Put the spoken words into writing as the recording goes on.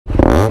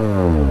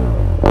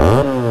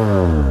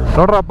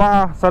ನೋಡ್ರಪ್ಪ,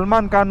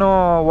 ಸಲ್ಮಾನ್ ಖಾನ್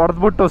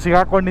ಹೊಡೆದ್ಬಿಟ್ಟು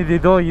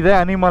ಸಿಗಾಕೊಂಡಿದ್ದು ಇದೇ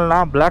ಅನಿಮಲ್ನ,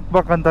 ಬ್ಲ್ಯಾಕ್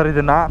ಬಕ್ ಅಂತಾರೆ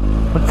ಇದನ್ನ.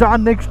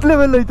 Next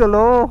level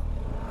ಐತಲ್ಲೋ.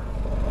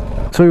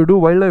 So you do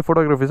wild life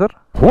photography sir?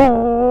 ಓ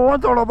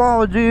ನೋಡಪ್ಪ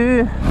ಅಜ್ಜಿ,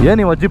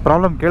 ಏನು ಅಜ್ಜಿ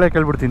ಪ್ರಾಬ್ಲಮ್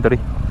ಕೇಳ್ಬಿಡ್ತೀನಿ ತಡಿ.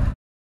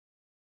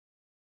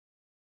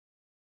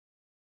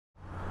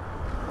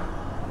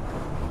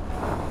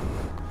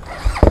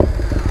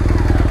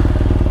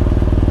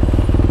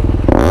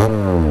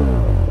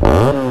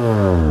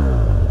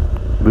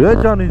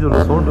 ಬೇಜಾನಿದ್ರು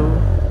ಸೌಂಡು,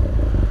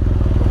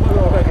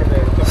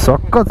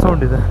 ಸಖತ್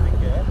ಸೌಂಡ್ ಇದೆ.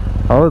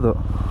 ಹೌದು,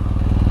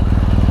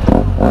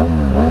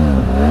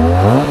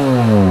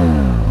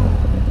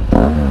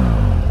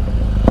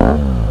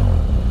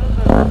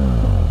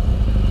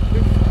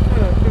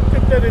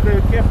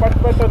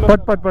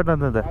 ಪಟ್ ಪಟ್ ಪಟ್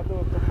ಅಂತಂದೆ.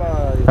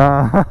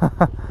 ಹಾಂ,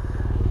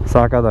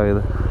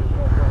 ಸಾಕಾಗಿದೆ.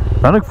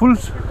 ನನಗೆ ಫುಲ್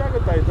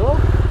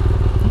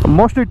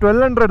ಮೋಸ್ಟ್ಲಿ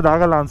 1200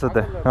 ಆಗಲ್ಲ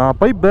ಅನ್ಸುತ್ತೆ.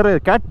 ಪೈಪ್ ಬೇರೆ,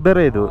 ಕ್ಯಾಟ್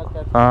ಬೇರೆ ಇದು.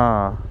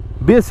 ಹಾಂ,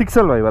 BS6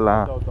 ಅಲ್ವಾ ಇವೆಲ್ಲ.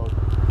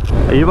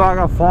 ಇವಾಗ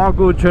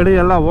ಫಾಗು ಚಳಿ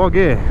ಎಲ್ಲ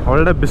ಹೋಗಿ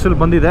ಒಳ್ಳೆ ಬಿಸಿಲು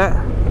ಬಂದಿದೆ.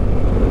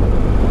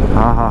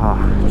 ಹಾಂ ಹಾಂ ಹಾಂ,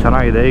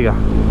 ಚೆನ್ನಾಗಿದೆ. ಈಗ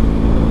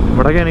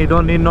ಬೆಳಗ್ಗೆನೇ ಇದು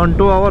ಇನ್ನೊಂದು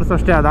 2 hours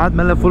ಅಷ್ಟೇ,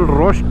 ಅದಾದಮೇಲೆ full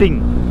roasting,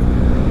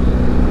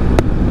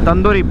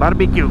 tandoori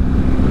barbecue.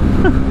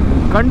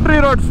 Country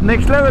roads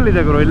next level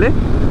ಇದೆ ಗುರು. ಇಲ್ಲಿ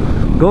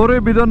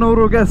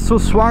ಗೌರಿಬಿದನೂರಿಗೆ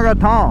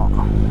ಸುಸ್ವಾಗತ.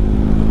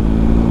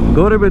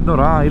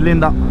 ಗೌರಿಬಿದನೂರಾ?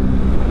 ಇಲ್ಲಿಂದ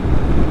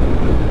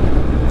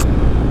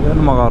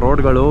ಏನು ಮಗ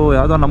ರೋಡ್ಗಳು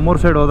ಯಾವುದೋ ನಮ್ಮೂರು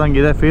ಸೈಡ್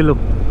ಹೋದಂಗಿದೆ ಫೀಲು.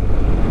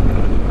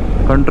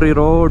 ಕಂಟ್ರಿ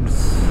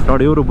ರೋಡ್ಸ್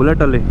ನೋಡಿ. ಇವರು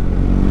ಬುಲೆಟಲ್ಲಿ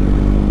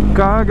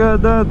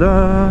ಕಾಗದದ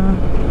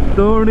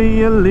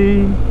ತೋಣಿಯಲ್ಲಿ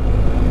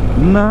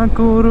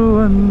ನಾಕೂರು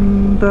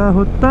ಅಂತ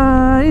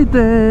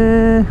ಹೊತ್ತಾಯಿತೆ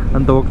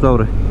ಅಂತ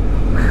ಹೋಗ್ತಾವ್ರೆ.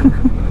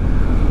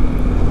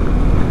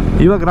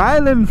 ಇವಾಗ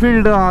ರಾಯಲ್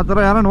ಎನ್ಫೀಲ್ಡ್ ಆ ಥರ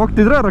ಯಾರನ್ನು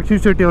ಹೋಗ್ತಿದ್ರೆ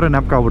ರಕ್ಷಿತ್ ಶೆಟ್ಟಿ ಅವರೇ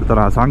ನೆನಪು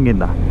ಆಗ್ಬಿಡ್ತಾರೆ ಆ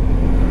ಸಾಂಗಿಂದ.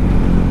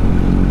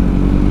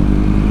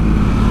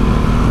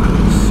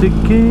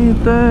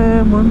 ಸಿಕ್ಕಿತೆ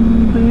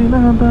ಮುಂದಿನ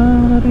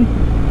ದಾರಿ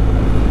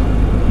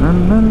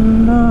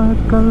ನನ್ನೆಲ್ಲ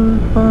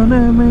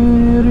ಕಲ್ಪನೆ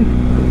ಮೇರಿ.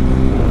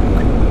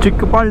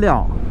 ಚಿಕ್ಕಪಾಳ್ಯ,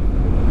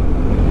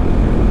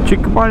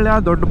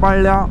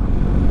 ದೊಡ್ಡಪಾಳ್ಯ,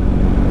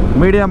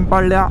 ಮೀಡಿಯಂ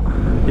ಪಾಳ್ಯ,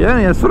 ಏನು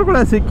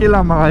ಹೆಸರುಗಳೇ ಸಿಕ್ಕಿಲ್ಲ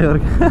ಮಗ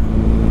ಇವ್ರಿಗೆ.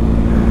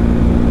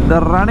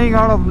 The running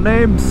out of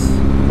names.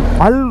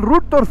 ಅಲ್ಲಿ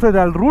ರೂಟ್ ತೋರಿಸ್ತಾ ಇದೆ,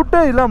 ಅಲ್ಲಿ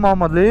ರೂಟೇ ಇಲ್ಲ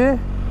ಮಾಮಲ್ಲಿ.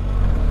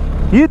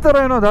 ಈ ಥರ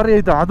ಏನೋ ದಾರಿ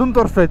ಐತೆ, ಅದನ್ನು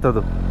ತೋರಿಸ್ತಾ ಇತ್ತು.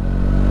 ಅದು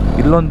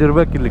ಇಲ್ಲೊಂದು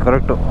ಇರ್ಬೇಕು ಇಲ್ಲಿ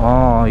ಕರೆಕ್ಟು.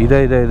 ಹಾಂ,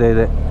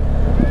 ಇದೆ.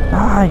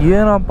 ಹಾಂ,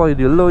 ಏನಪ್ಪ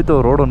ಇದು ಎಲ್ಲೋ ಹೋಯ್ತು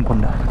ರೋಡ್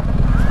ಅಂದ್ಕೊಂಡೆ.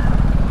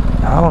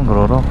 ಯಾವಂಗ್ರು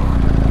ಅವರು?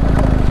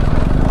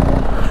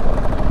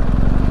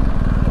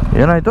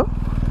 ಏನಾಯಿತು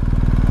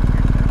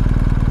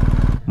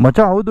ಮಚ?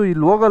 ಹೌದು,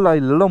 ಇಲ್ಲಿ ಹೋಗಲ್ಲ,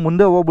 ಇಲ್ಲೆಲ್ಲೋ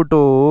ಮುಂದೆ ಹೋಗ್ಬಿಟ್ಟು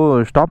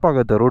ಸ್ಟಾಪ್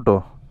ಆಗುತ್ತೆ route.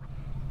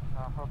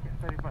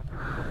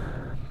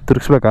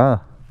 ತಿರ್ಗಿಸ್ಬೇಕಾ?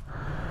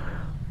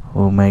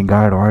 O my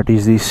god, what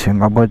is this?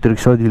 ಹೆಂಗಪ್ಪ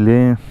ತಿರ್ಗಿಸೋದಿಲ್ಲಿ?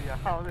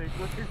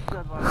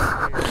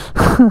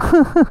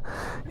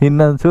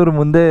 ಇನ್ನೊಂಚೂರು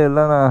ಮುಂದೆ ಎಲ್ಲ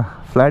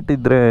ಫ್ಲ್ಯಾಟ್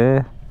ಇದ್ದರೆ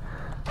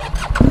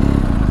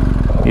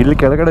ಇಲ್ಲಿ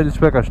ಕೆಳಗಡೆ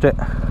ಇಳಿಸ್ಬೇಕಷ್ಟೇ.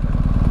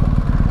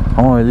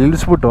 ಹ್ಞೂ, ಇಲ್ಲಿ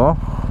ಇಳಿಸ್ಬಿಟ್ಟು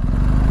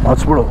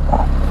ಹಚ್ಬಿಡು.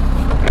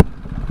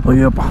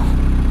 ಅಯ್ಯಪ್ಪ,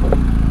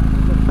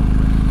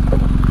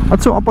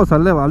 ಹಚ್ಚು ವಾಪಸ್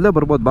ಅಲ್ಲೇ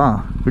ಬರ್ಬೋದು. ಬಾ,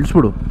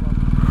 ಇಳಿಸ್ಬಿಡು.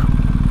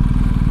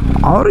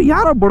 ಅವರು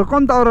ಯಾರೋ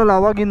ಬಡ್ಕೊತಾವ್ರಲ್ಲ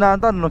ಅವಾಗಿಂದ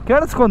ಅಂತ ನಾನು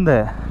ಕೇಳಿಸ್ಕೊಂಡೆ.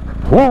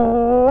 ಓ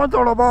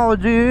ತೊಳಬಾ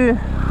ಅಜ್ಜಿ,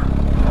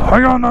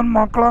 ಅಯ್ಯೋ ನನ್ನ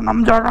ಮಕ್ಕಳ, ನಮ್ಮ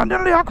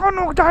ಜಾಗದಲ್ಲಿ ಯಾಕೋ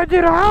ಹೋಗ್ತಾ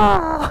ಇದ್ದೀರಾ?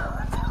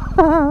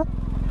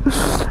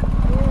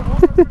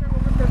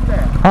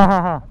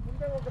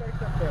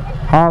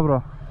 ಹಾಂ ಬ್ರೋ.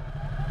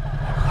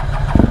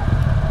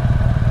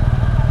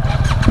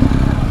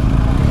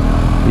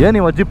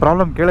 ಏನು ಅಜ್ಜಿ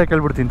ಪ್ರಾಬ್ಲಮ್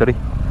ಕೇಳ್ಬಿಡ್ತೀನಿ ತಡಿ.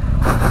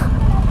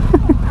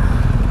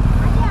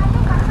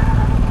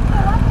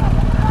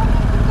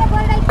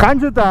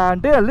 ಕಾಣಿಸುತ್ತಾ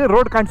ಆಂಟಿ? ಅಲ್ಲಿ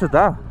ರೋಡ್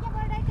ಕಾಣಿಸುತ್ತಾ?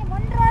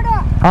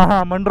 ಹಾಂ,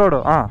 ಮಣ್ ರೋಡು.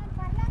 ಹಾಂ,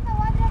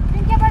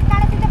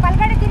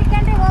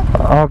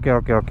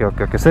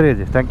 ಓಕೆ, ಸರಿ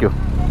ಅಜ್ಜಿ, ಥ್ಯಾಂಕ್ ಯು.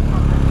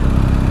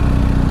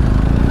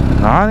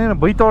 ನಾನೇನು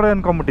ಬೈತೋಡೆ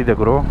ಅನ್ಕೊಂಬಿಟ್ಟಿದ್ದೆ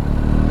ಗುರು.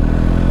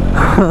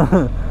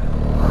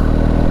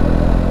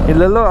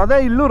 ಇಲ್ಲೆಲ್ಲೋ ಅದೇ,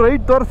 ಇಲ್ಲೂ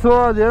ರೈಟ್ ತೋರಿಸು,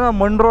 ಅದೇನೋ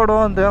ಮಣ್ ರೋಡು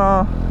ಅಂತೇನೋ.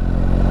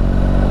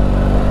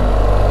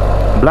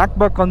 ಬ್ಲ್ಯಾಕ್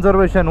ಬಕ್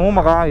ಕನ್ಸರ್ವೇಷನ್. ಹ್ಞೂ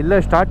ಮಗ, ಇಲ್ಲೇ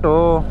ಸ್ಟಾರ್ಟು.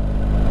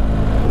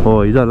 ಓ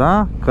ಇದಲ್ಲ,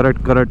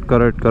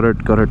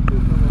 ಕರೆಕ್ಟ್.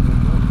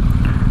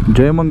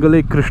 ಜಯಮಂಗಲಿ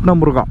ಕೃಷ್ಣ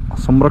ಮೃಗ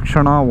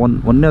ಸಂರಕ್ಷಣಾ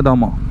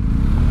ವನ್ಯಧಾಮ.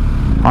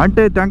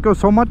 Aunty thank you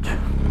so much.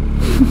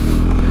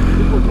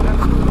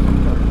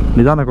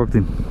 ನಿಧಾನಕ್ಕೆ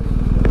ಹೋಗ್ತೀನಿ.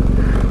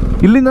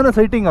 ಇಲ್ಲಿಂದನೇ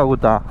ಸೈಟಿಂಗ್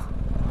ಆಗುತ್ತಾ?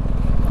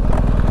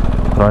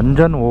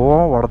 ರಂಜನ್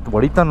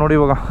ಹೊಡಿತಾನೆ ನೋಡಿ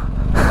ಇವಾಗ.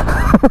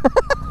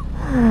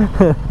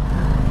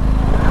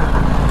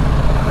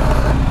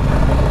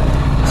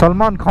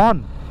 ಸಲ್ಮಾನ್ ಖಾನ್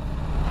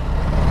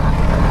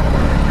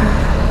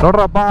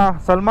ನೋಡ್ರಪ್ಪ,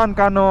 ಸಲ್ಮಾನ್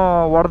ಖಾನ್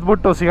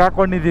ಹೊಡೆದ್ಬಿಟ್ಟು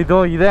ಸಿಗಾಕೊಂಡಿದ್ದು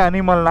ಇದೇ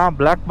ಅನಿಮಲ್ನ,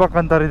 ಬ್ಲ್ಯಾಕ್ ಬಕ್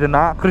ಅಂತಾರೆ ಇದನ್ನ,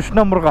 ಕೃಷ್ಣ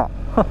ಮೃಗ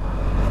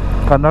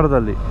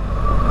ಕನ್ನಡದಲ್ಲಿ.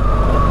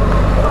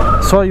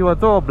 ಸೊ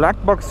ಇವತ್ತು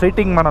ಬ್ಲ್ಯಾಕ್ ಬಕ್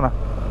ಸೈಟಿಂಗ್ ಮಾಡೋಣ.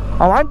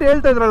 ಅವ ಆಂಟಿ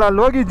ಹೇಳ್ತಾ ಇದ್ರಲ್ಲ,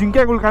 ಅಲ್ಲಿ ಹೋಗಿ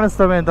ಜಿಂಕೆಗಳು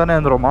ಕಾಣಿಸ್ತವೆ ಅಂತಾನೆ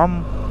ಅಂದರು. ಮಾಮ್,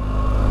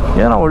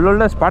 ಏನೋ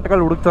ಒಳ್ಳೊಳ್ಳೆ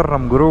ಸ್ಪಾಟ್ಗಳು ಹುಡುಕ್ತಾರೆ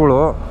ನಮ್ಮ ಗುರುಗಳು.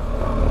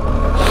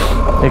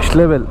 Next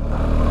level.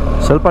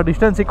 ಸ್ವಲ್ಪ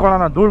ಡಿಸ್ಟೆನ್ಸ್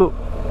ಇಕ್ಕೊಳ್ಳೋಣ, ಧೂಳು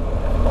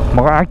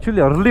ಮಗ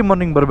ಆ್ಯಕ್ಚುಲಿ ಅರ್ಲಿ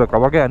ಮಾರ್ನಿಂಗ್ ಬರಬೇಕು,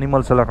 ಅವಾಗೇ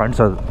ಅನಿಮಲ್ಸ್ ಎಲ್ಲ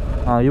ಕಾಣಿಸೋದು.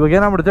 ಇವಾಗ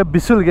ಏನಾಗ್ಬಿಡುತ್ತೆ,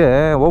 ಬಿಸಿಲಿಗೆ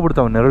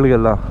ಹೋಗ್ಬಿಡ್ತಾವೆ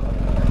ನೆರಳಿಗೆಲ್ಲ.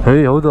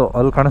 ಹೇಯ್ ಹೌದು,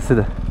 ಅಲ್ಲಿ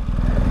ಕಾಣಿಸ್ತಿದೆ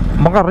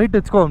ಮಗ. ರೈಟ್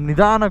ಹೆಚ್ಕೊ,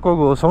 ನಿಧಾನಕ್ಕೆ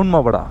ಹೋಗು, ಸೌಂಡ್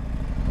ಮಾಡಬೇಡ.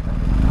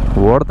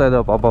 ಓಡ್ತಾ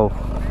ಇದ್ದಾವೆ ಪಾಪ ಅವು.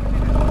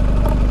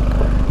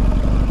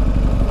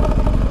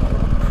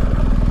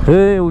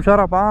 ಏಯ್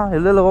ಹುಷಾರಪ್ಪ,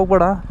 ಎಲ್ಲೆಲ್ಲ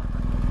ಹೋಗ್ಬೇಡ.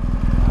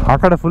 ಆ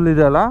ಕಡೆ ಫುಲ್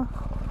ಇದೆ ಅಲ್ಲ,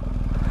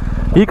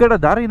 ಈ ಕಡೆ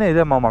ದಾರಿನೇ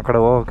ಇದೆ ಮಾಮ ಆ ಕಡೆ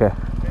ಹೋಗೋಕ್ಕೆ.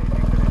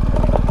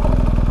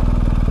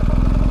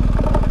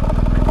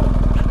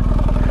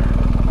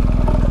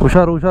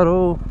 ಹುಷಾರು ಹುಷಾರು.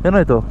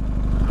 ಏನಾಯ್ತು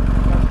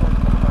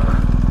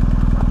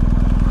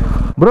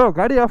ಬ್ರೋ?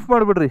 ಗಾಡಿ ಆಫ್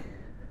ಮಾಡಿಬಿಡ್ರಿ.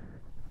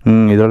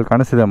 ಇದರಲ್ಲಿ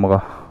ಕಾಣಿಸ್ತಿದೆ ಮಗ.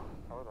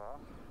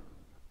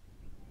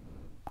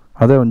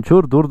 ಅದೇ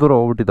ಒಂಚೂರು ದೂರ ದೂರ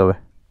ಹೋಗ್ಬಿಟ್ಟಿದ್ದಾವೆ.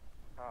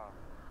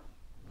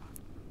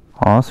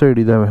 ಆ ಸೈಡ್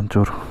ಇದ್ದಾವೆ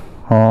ಒಂಚೂರು.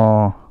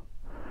 ಹಾಂ,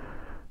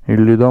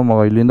 ಇಲ್ಲಿದ್ದಾವೆ ಮಗ,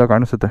 ಇಲ್ಲಿಂದ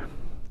ಕಾಣಿಸುತ್ತೆ.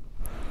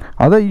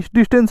 ಅದೇ ಇಷ್ಟು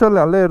ಡಿಸ್ಟೆನ್ಸಲ್ಲಿ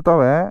ಅಲ್ಲೇ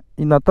ಇರ್ತಾವೆ.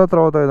 ಇನ್ನು ಹತ್ತತ್ರ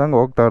ಹೋಗ್ತಾ ಇದ್ದಂಗೆ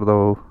ಹೋಗ್ತಾ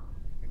ಇರ್ತಾವೆ.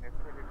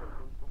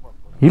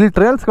 ಇಲ್ಲಿ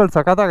ಟ್ರೇಲ್ಸ್ಗಳು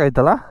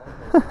ಸಖತ್ತಾಗೈತಲ್ಲ,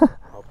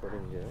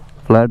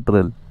 ಫ್ಲಾಟ್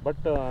ಟ್ರೇಲ್.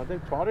 ಬಟ್ ಅದೇ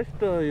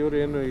ಫಾರೆಸ್ಟ್ ಇವ್ರು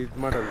ಏನು ಇದು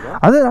ಮಾಡಲ್ವಾ?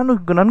 ಅದೇ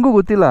ನನಗೂ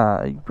ಗೊತ್ತಿಲ್ಲ.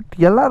 ಬಟ್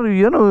ಎಲ್ಲರೂ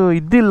ಏನು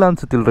ಇದ್ದಿಲ್ಲ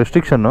ಅನ್ಸುತ್ತಿಲ್ಲ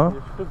ರೆಸ್ಟ್ರಿಕ್ಷನ್ನು.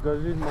 ಎಷ್ಟು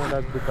ಗಲೀಜ್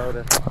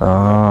ಮಾಡಾಕ್ಬಿಟ್ಟವ್ರೆ.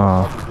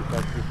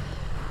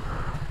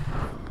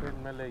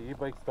 ಮೇಲೆ ಈ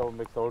ಬೈಕ್ಸ್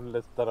ತಗೊಬೇಕು,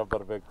 ಸೌಂಡ್ಲೆಸ್ ಥರ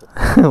ಬರಬೇಕು.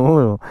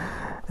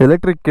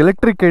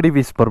 ಎಲೆಕ್ಟ್ರಿಕ್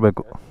ADVs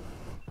ಬರಬೇಕು.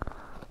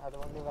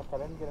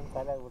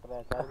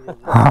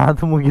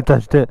 ಅದು ಮುಗೀತು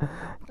ಅಷ್ಟೇ.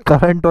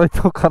 ಕರೆಂಟ್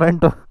ಹೋಯ್ತು,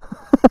 ಕರೆಂಟು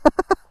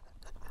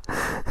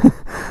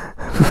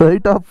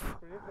ರೈಟ್ ಆಫ್.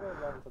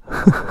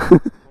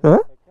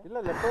 ಇಲ್ಲ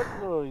ಲೆಪರ್ಡ್ಸ್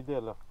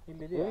ಇದೆಯಲ್ಲ,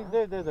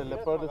 ಇದೆ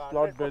ಲೆಪರ್ಡ್,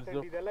 ಸ್ಲಾಟ್ ಬೇರ್ಸ್,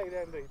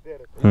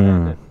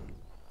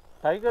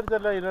 ಟೈಗರ್ಸ್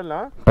ಎಲ್ಲ ಇರಲ್ಲ.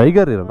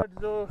 ಟೈಗರ್ ಇರಲ್ಲ,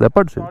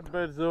 ಲೆಪರ್ಡ್ಸ್, ಸ್ಲಾಟ್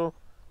ಬೇರ್ಸ್.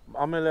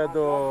 ಆಮೇಲೆ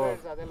ಅದು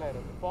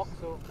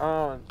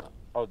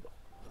ಹೌದು.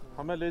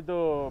 ಆಮೇಲೆ ಇದು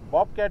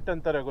ಬಾಬ್ ಕ್ಯಾಟ್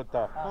ಅಂತಾರೆ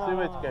ಗೊತ್ತಾ,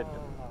 ಸಿವೇಜ್ ಕ್ಯಾಟ್.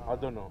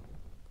 ಅದನ್ನು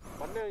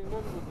ಮೊನ್ನೆ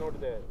ಇನ್ನೊಂದು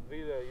ನೋಡಿದೆ,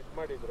 ಇದು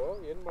ಮಾಡಿದ್ರು.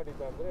 ಏನು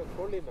ಮಾಡಿದ್ದ ಅಂದರೆ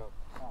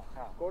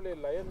ಕೋಳಿ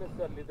ಲಯನ್ನೆಸ್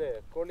ಅಲ್ಲಿದೆ,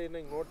 ಕೋಳಿನ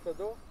ಹಿಂಗೆ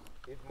ನೋಡ್ಸೋದು,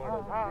 ಇದು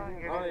ಮಾಡೋದು,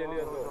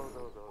 ಎಳಿಯೋದು,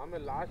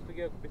 ಆಮೇಲೆ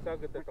ಲಾಸ್ಟ್ಗೆ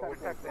ಬಿಸಾಗುತ್ತೆ,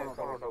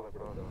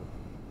 ತಗೊಂಡೋಗ್ಬಿಡೋದು.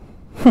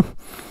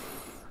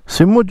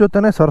 ಸಿಮ್ಮು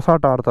ಜೊತೆನೆ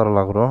ಸರ್ಸಾಟ ಆಡ್ತಾರಲ್ಲ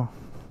ಅವರು.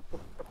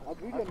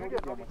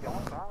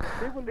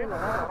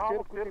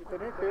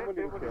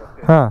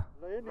 ಹಾಂ,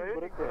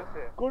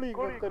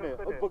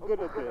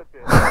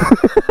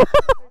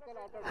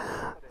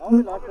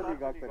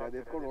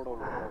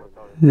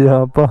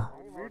 ಯಪ್ಪ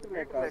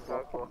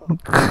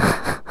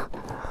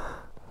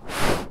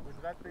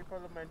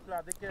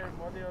ಅದಕ್ಕೆ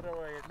ಮೋದಿ ಅವರು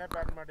ಎಣ್ಣೆ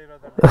ಬ್ಯಾನ್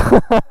ಮಾಡಿರೋದು.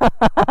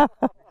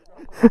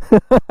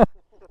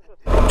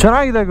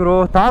 ಚೆನ್ನಾಗಿದೆ ಗುರು,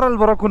 ತಾರಲ್ಲಿ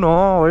ಬರೋಕ್ಕೂ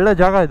ಒಳ್ಳೆ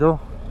ಜಾಗ ಇದು.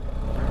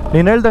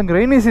 ನೀನು ಹೇಳ್ದಂಗೆ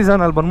ರೈನಿ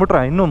ಸೀಸನಲ್ಲಿ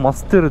ಬಂದ್ಬಿಟ್ರೆ ಇನ್ನೂ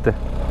ಮಸ್ತ್ ಇರುತ್ತೆ.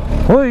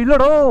 ಓಯ್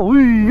ಇಲ್ಲಡೋ,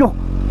 ಅಯ್ಯೋ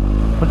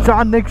ಚಾ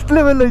ನೆಕ್ಸ್ಟ್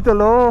ಲೆವೆಲ್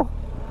ಐತಲ್ಲೋ.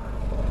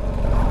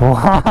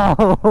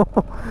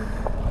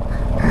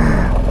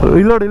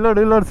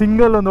 ಇಲ್ಲೋಡು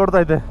ಸಿಂಗಲ್ ಒಂದು ಓಡ್ತಾ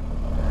ಐತೆ.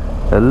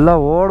 ಎಲ್ಲ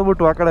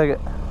ಓಡ್ಬಿಟ್ಟು ಆ ಕಡೆಗೆ.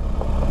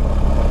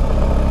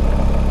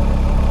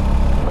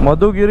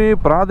 ಮಧುಗಿರಿ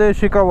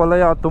ಪ್ರಾದೇಶಿಕ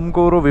ವಲಯ,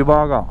 ತುಮಕೂರು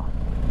ವಿಭಾಗ.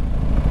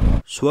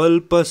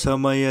 ಸ್ವಲ್ಪ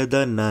ಸಮಯದ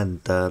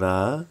ನಂತರ.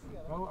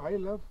 I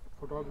love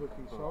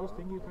photography, so I was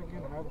thinking if I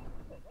can have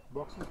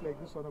boxes like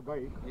this on a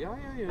bike. Yeah.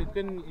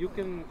 You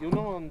can.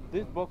 On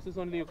these boxes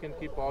only you can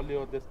keep all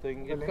your this thing.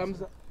 The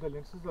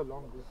lenses are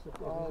long. This is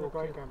a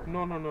toy camera.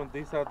 No.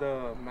 These are the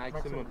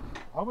maximum.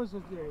 How much do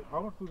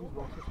these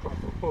boxes cost?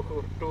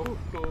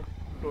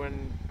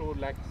 2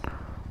 lakhs.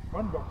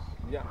 One box.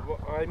 Yeah.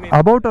 I mean.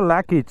 About a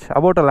lakh each.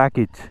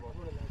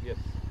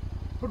 Yes.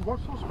 But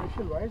what's so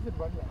special? Why is it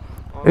 1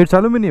 lakh? It's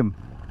aluminium.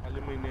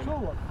 So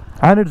what?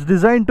 And it's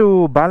designed to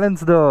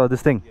balance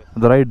this thing,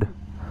 the ride.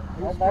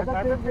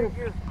 Another thing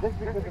is just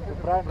because it's a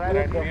brand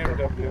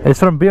BMW.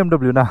 It's from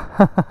BMW, na?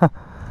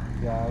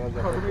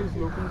 Somebody is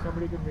local,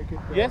 somebody can make it.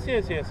 Yes.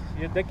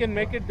 Yeah, they can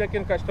make it. They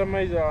can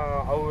customize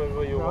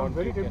however you want. I'm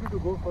very tempted to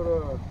go for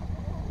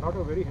not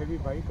a very heavy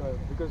bike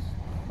because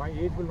my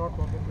age will not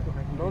permit me to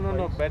handle.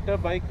 No. Better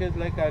bike is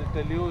like I'll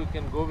tell you. You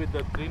can go with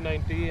the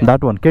 390.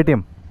 That one,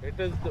 KTM. It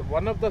is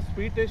one of the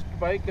sweetest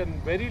bike and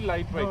very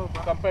lightweight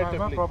comparatively.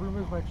 My problem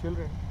is my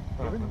children.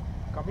 Even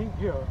coming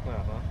here,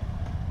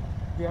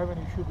 they have an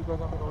issue because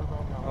I'm an old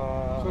man now.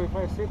 So if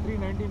I say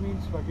 390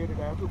 means forget it.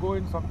 I have to go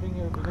in something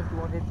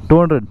within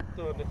 200.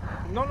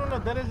 No.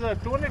 There is a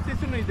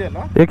 200cc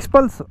idella.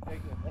 Expulse.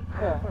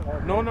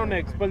 No.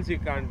 Expulse you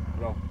can't,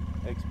 bro.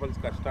 Expulse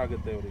ಕಷ್ಟ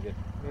ಆಗುತ್ತೆ ಅವರಿಗೆ.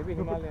 Maybe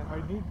Himalayan.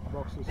 I need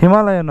boxes.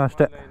 Himalayan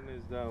ಅಷ್ಟೇ. Himalayan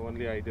is the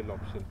only ideal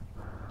option.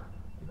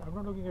 I'm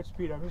not looking at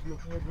speed. I'm just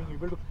looking at being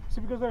able to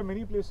see, because there are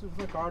many places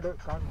my car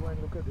can't go and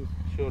look at this.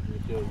 Sure.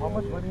 How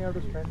much money I have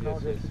to spend now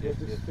just to get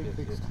this thing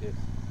fixed? Yes.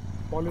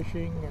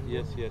 Polishing and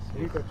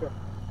retouch up.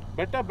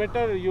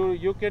 Better.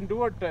 You can do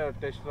a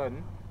test run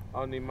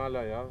on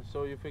Himalaya. So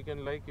if you can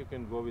you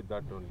can go with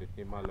that only,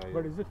 Himalaya.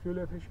 But is it fuel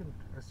efficient?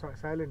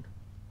 Silent?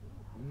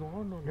 No.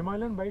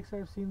 Himalayan bikes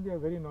I've seen, they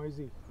are very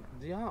noisy.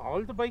 Yeah,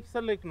 all the bikes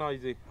are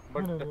noisy.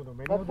 But No.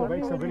 Many of the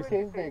bikes are very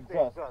change the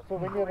exhaust. So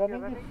when you're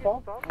running it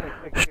stop.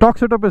 Stock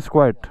setup is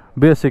quiet.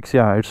 BS6,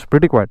 yeah, it's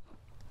pretty quiet.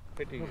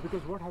 pretty. No,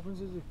 because what happens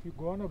is if you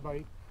go on a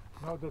bike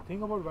Now the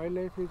thing about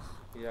wildlife is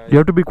Yeah, You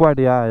have to be quiet,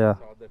 yeah.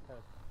 saw that.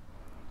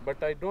 But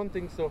I don't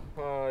think so.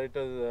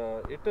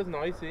 It is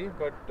noisy,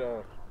 but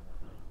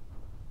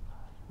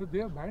so they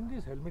have banned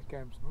these helmet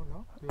cams, no?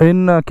 Now In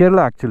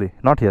Kerala, actually,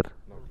 not here.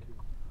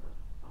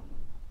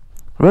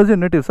 Where's your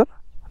native, sir?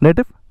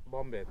 Native?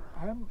 Bombay.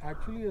 I am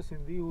actually a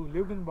Sindhi who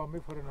lived in Bombay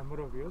for a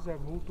number of years. I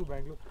moved to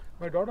Bangalore.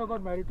 My daughter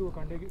got married to a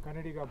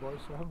Kannadiga boy,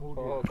 so I moved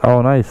here.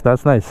 Oh, nice.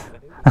 That's nice.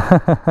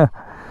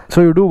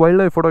 So you do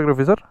wildlife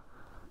photography, sir?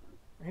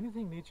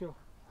 Anything nature.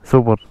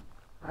 Super.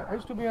 I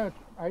used to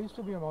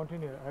be a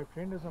mountaineer. I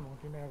trained as a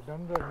mountaineer. I've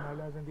done the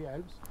Himalayas and the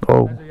Alps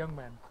Oh. as a young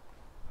man.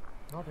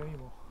 Not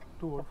anymore.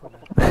 Too old for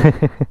that. I'm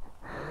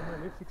in my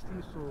late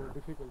 60s, so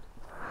difficult.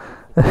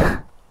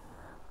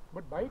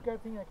 But bike, I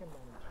think I can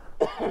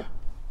manage.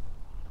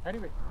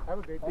 Anyway, have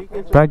a great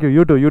day. Thank you.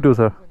 You too,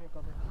 sir.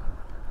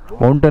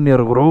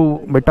 Mountaineer ಗುರು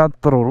ಬೆಟ್ಟ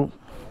ಹತ್ತರೋರು.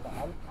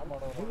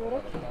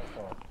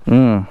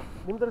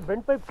 ನಿಮ್ದ್ರಲ್ಲಿ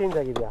bend pipe change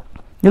ಆಗಿದೆಯಾ?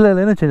 ಇಲ್ಲ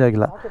ಏನೂ change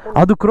ಆಗಿಲ್ಲ.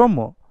 ಅದು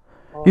ಕ್ರೋಮು,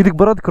 ಇದಕ್ಕೆ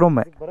ಬರೋದು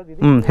ಕ್ರೋಮೆ.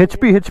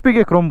 ಹೆಚ್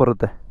ಪಿಗೆ Chrome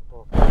ಬರುತ್ತೆ.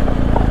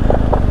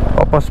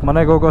 ವಾಪಸ್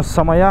ಮನೆಗೆ ಹೋಗೋ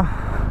ಸಮಯ.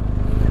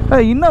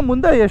 ಇನ್ನು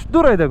ಮುಂದೆ ಎಷ್ಟು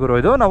ದೂರ ಇದೆ ಗುರು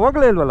ಇದು? ನಾವು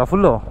ಹೋಗಲೇ ಇಲ್ವಲ್ಲ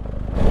ಫುಲ್ಲು.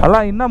 ಅಲ್ಲ,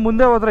 ಇನ್ನು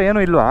ಮುಂದೆ ಹೋದರೆ ಏನೂ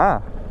ಇಲ್ವಾ?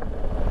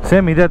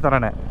 ಸೇಮ್ ಇದೇ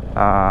ಥರನೇ.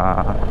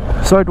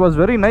 So it was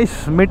very nice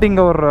meeting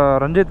hour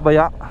Ranjit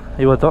bhaiya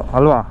ಇವತ್ತು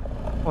ಅಲ್ವಾ.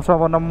 ಸೊ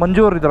ನಮ್ಮ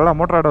ಮಂಜು ಅವ್ರು ಇದ್ದಾರಲ್ಲ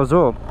ಮೋಟ್ರ್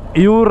ರೈಡರ್ಸು,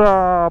 ಇವರ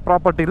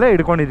ಪ್ರಾಪರ್ಟಿಲೇ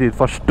ಇಟ್ಕೊಂಡಿದ್ದೀವಿ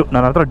ಫಸ್ಟು.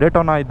 ನನ್ನ ಹತ್ರ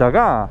ಡೇಟೋನಾ ಇದ್ದಾಗ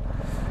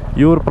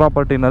ಇವ್ರ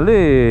ಪ್ರಾಪರ್ಟಿನಲ್ಲಿ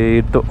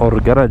ಇತ್ತು ಅವ್ರ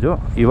ಗ್ಯಾರೇಜು.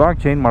 ಇವಾಗ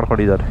ಚೇಂಜ್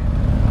ಮಾಡ್ಕೊಂಡಿದ್ದಾರೆ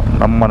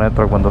ನಮ್ಮ ಮನೆ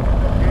ಹತ್ರಕ್ಕೆ ಬಂದು.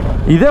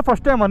 ಇದೇ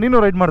ಫಸ್ಟ್ ಟೈಮ್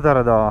ನೀನು ರೈಡ್ ಮಾಡ್ತಾ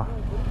ಇರೋದು?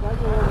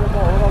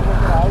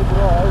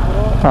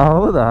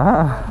 ಹೌದಾ?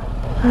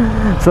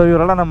 ಸೊ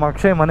ಇವರೆಲ್ಲ ನಮ್ಮ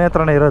ಅಕ್ಷಯ್ ಮನೆ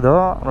ಹತ್ರನೇ ಇರೋದು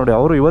ನೋಡಿ.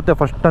 ಅವರು ಇವತ್ತೇ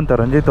ಫಸ್ಟ್ ಅಂತ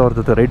ರಂಜಿತ್ ಅವ್ರ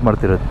ಜೊತೆ ರೈಡ್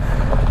ಮಾಡ್ತಿರೋದು.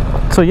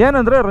 ಸೊ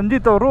ಏನಂದರೆ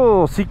ರಂಜಿತ್ ಅವರು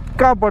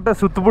ಸಿಕ್ಕಾಪಟ್ಟೆ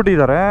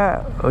ಸುತ್ತಬಿಟ್ಟಿದ್ದಾರೆ.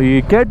 ಈ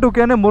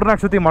K2Kನೇ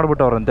 3-4 ಸತಿ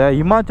ಮಾಡಿಬಿಟ್ಟವ್ರಂತೆ.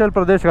 ಹಿಮಾಚಲ್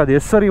ಪ್ರದೇಶಕ್ಕೆ ಅದು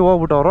ಎಷ್ಟು ಸರಿ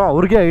ಹೋಗ್ಬಿಟ್ಟವರು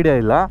ಅವ್ರಿಗೆ ಐಡಿಯಾ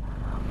ಇಲ್ಲ.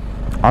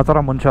 ಆ ಥರ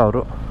ಮನುಷ್ಯ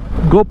ಅವರು.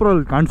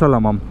 ಗೋಪ್ರಲ್ಲಿ ಕಾಣಿಸಲ್ಲ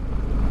ಮ್ಯಾಮ್,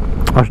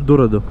 ಅಷ್ಟು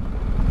ದೂರದ್ದು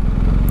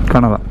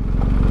ಕಾಣಲ್ಲ.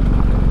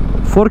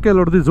 4K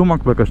ಹೊಡೆದು ಝೂಮ್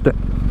ಹಾಕ್ಬೇಕಷ್ಟೆ.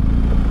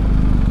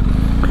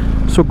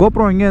 ಸೊ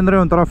ಗೋಪ್ರೋ ಹೆಂಗೆ ಅಂದರೆ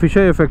ಒಂಥರ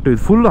ಫಿಶೇ ಎಫೆಕ್ಟ್.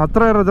 ಇದು ಫುಲ್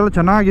ಹತ್ತಿರ ಇರೋದೆಲ್ಲ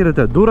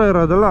ಚೆನ್ನಾಗಿರುತ್ತೆ, ದೂರ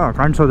ಇರೋದೆಲ್ಲ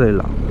ಕಾಣಿಸೋದೇ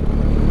ಇಲ್ಲ.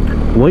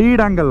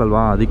 ವೈಡ್ ಆ್ಯಂಗಲ್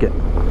ಅಲ್ವಾ, ಅದಕ್ಕೆ.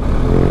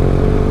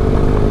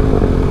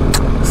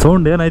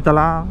 ಸೌಂಡ್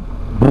ಏನಾಯ್ತಲ್ಲ,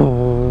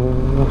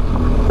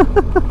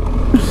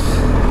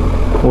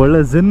 ಒಳ್ಳೆ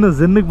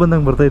ಜಿನ್ನಿಗೆ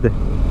ಬಂದಂಗೆ ಬರ್ತೈತೆ.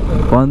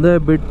 ಒಂದೇ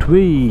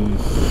ಬಿಟ್ವಿ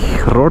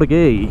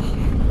ರೋಡ್ಗೆ.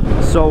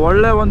 ಸೊ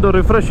ಒಳ್ಳೆ ಒಂದು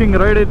ರಿಫ್ರೆಶಿಂಗ್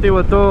ರೈಡ್ ಇತ್ತು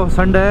ಇವತ್ತು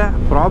ಸಂಡೇ.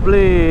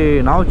 ಪ್ರಾಬ್ಲಿ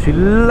ನಾವು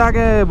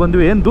ಚಿಲ್ಲಾಗೆ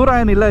ಬಂದ್ವಿ, ಏನು ದೂರ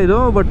ಏನಿಲ್ಲ ಇದು.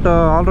 ಬಟ್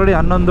ಆಲ್ರೆಡಿ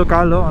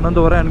 11:15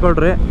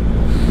 ಅಂದ್ಕೊಳ್ರಿ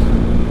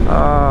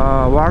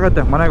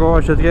ಆಗುತ್ತೆ ಮನೆಗೆ ಹೋಗೋ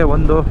ಅಷ್ಟೊತ್ತಿಗೆ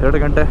 1-2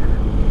 ಗಂಟೆ.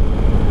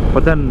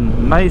 But then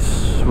nice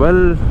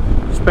well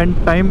spend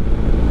time.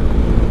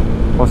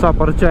 ಹೊಸ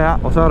ಪರಿಚಯ,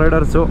 ಹೊಸ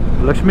ರೈಡರ್ಸು,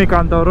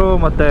 ಲಕ್ಷ್ಮೀಕಾಂತ್ ಅವರು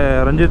ಮತ್ತು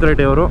ರಂಜಿತ್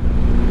ರೆಡ್ಡಿ ಅವರು.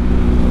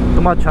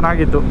 ತುಂಬ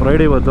ಚೆನ್ನಾಗಿತ್ತು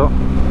ರೈಡ್ ಇವತ್ತು.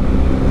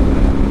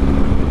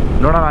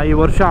 ನೋಡೋಣ ಈ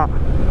ವರ್ಷ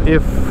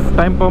if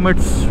time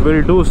permits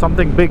will do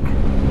something big.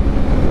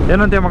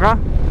 ಏನಂತೆ ಮಗ?